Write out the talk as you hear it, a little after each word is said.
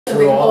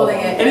holding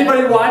it.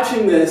 Anybody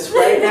watching this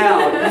right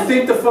now, you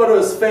think the photo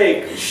is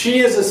fake? She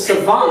is a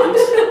savant,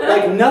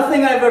 like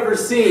nothing I've ever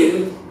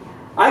seen.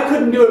 I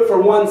couldn't do it for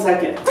 1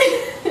 second.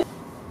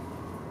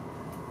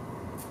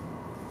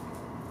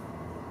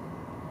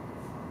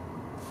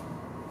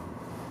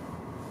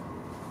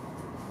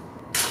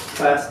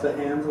 Clasp the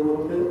hands a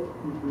little bit.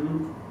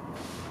 Mm-hmm.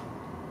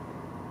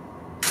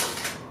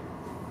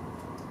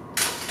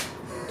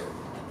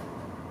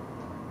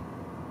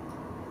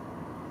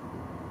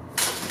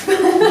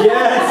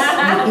 Yes!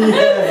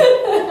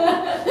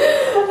 Yes!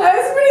 That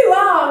was pretty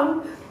long.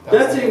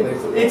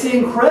 It's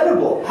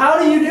incredible. How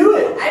do you do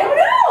it? I don't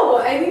know.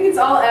 I think it's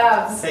all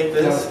abs. Take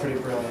That this. was pretty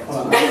brilliant.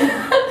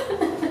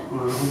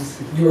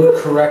 You were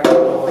correct.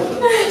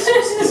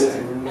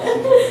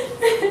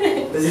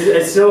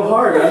 It's so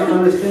hard. I don't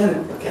understand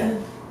it. Okay.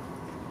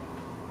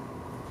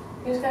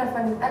 You just gotta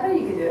find. I know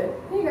you could do it.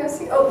 You guys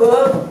see? Oh,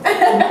 whoa.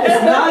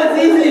 It's not as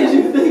easy as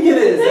you think it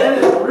is. That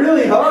is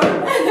really hard.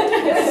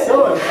 It's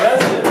so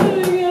impressive.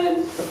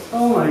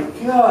 Oh my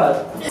god.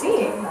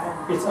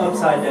 It's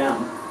upside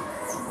down.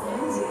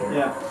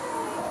 Yeah.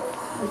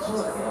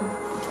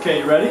 Okay,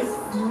 you ready?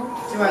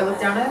 Do I look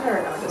down at it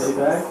or no? Stay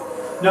back.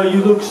 No,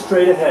 you look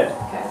straight ahead.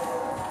 Okay.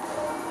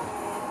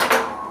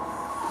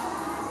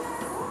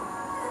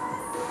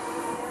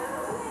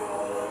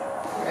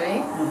 Ready?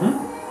 Mm-hmm.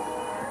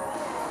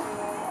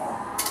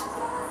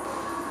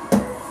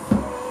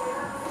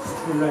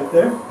 Stay right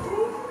there.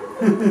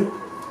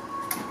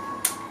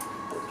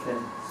 Okay,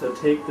 so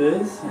take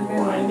this and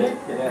wind it.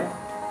 Yeah.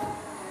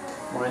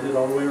 Wind it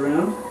all the way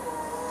around.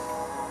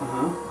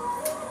 Uh-huh.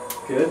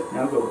 Good.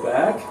 Now go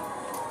back.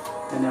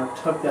 And now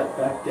tuck that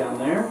back down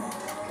there.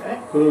 Okay.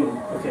 Boom.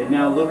 Okay,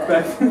 now look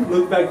back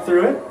look back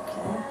through it.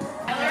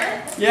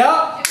 Tyler,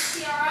 Yeah.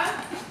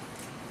 tiara?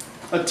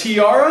 A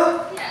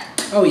tiara? Yeah.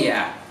 Oh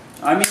yeah.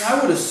 I mean, I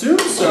would assume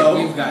so.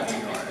 We've got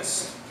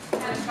tiaras.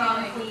 Had a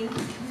prom queen.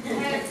 I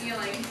had a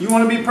feeling. You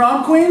want to be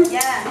prom queen?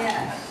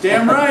 Yeah.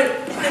 Damn right.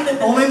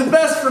 Only the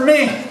best for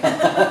me.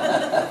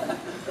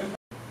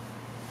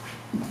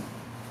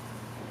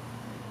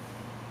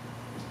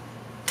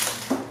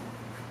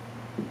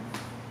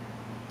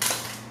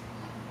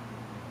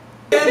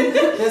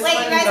 Wait,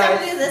 you guys have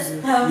to do this?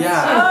 Yeah. Oh, yeah.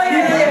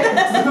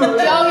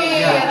 Oh,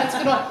 yeah, that's a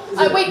good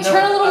one. Wait,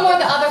 turn a little more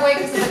the other way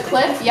because of the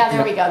cliff. Yeah,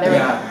 there we go, there we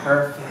go.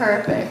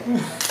 Perfect.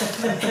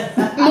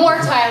 Perfect. More,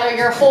 Tyler,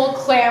 your whole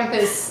clamp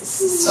is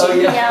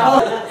sticking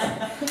out.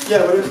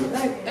 Yeah, what is it?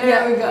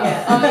 There we go.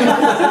 Yeah. Oh,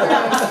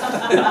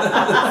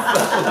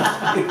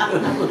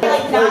 yeah.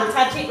 Like not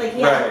touching, like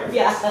yeah. Right.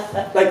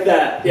 Yeah. Like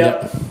that.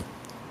 Yep.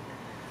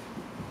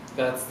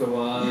 That's the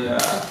one. Yeah.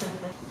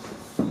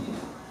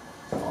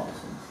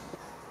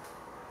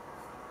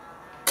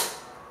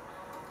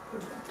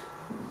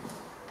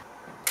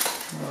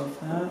 Love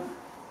that.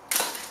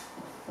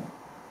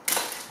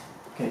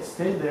 Okay,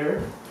 stay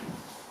there.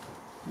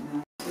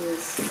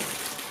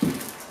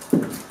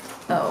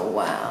 Oh,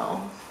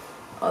 wow.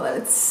 Oh,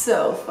 that's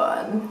so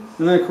fun.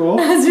 Isn't that cool?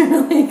 That's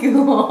really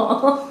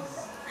cool.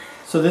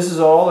 So this is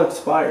all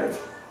expired.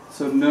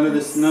 So none of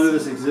this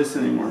exists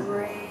anymore.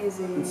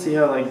 Crazy. And see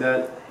how like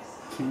that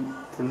came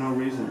for no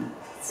reason.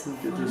 It's so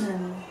It just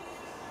fun.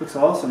 looks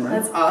awesome,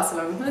 right? That's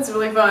awesome. That's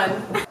really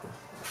fun.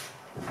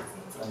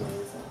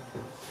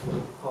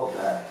 Hold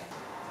that.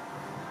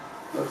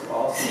 Looks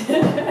awesome.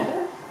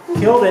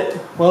 Killed it.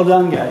 Well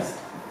done, guys.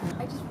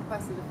 I just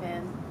requested a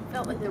fan.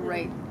 Felt like the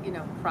right,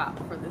 prop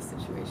for this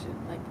situation.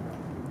 Like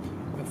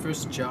The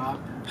first job.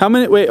 How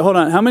many? Wait, hold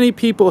on. How many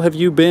people have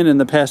you been in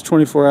the past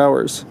 24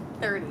 hours?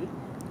 30.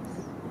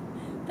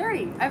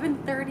 30. I've been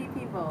 30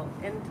 people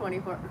in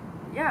 24.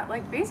 Yeah,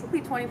 like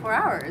basically 24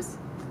 hours.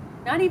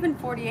 Not even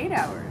 48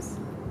 hours.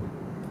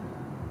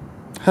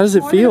 How does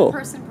it More feel? than a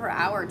person per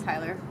hour,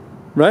 Tyler.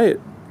 Right.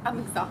 I'm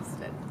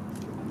exhausted.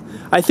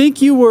 I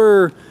think you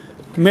were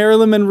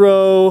Marilyn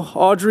Monroe,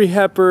 Audrey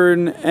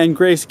Hepburn, and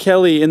Grace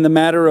Kelly in the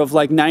matter of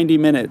like 90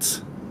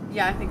 minutes.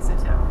 Yeah, I think so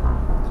too.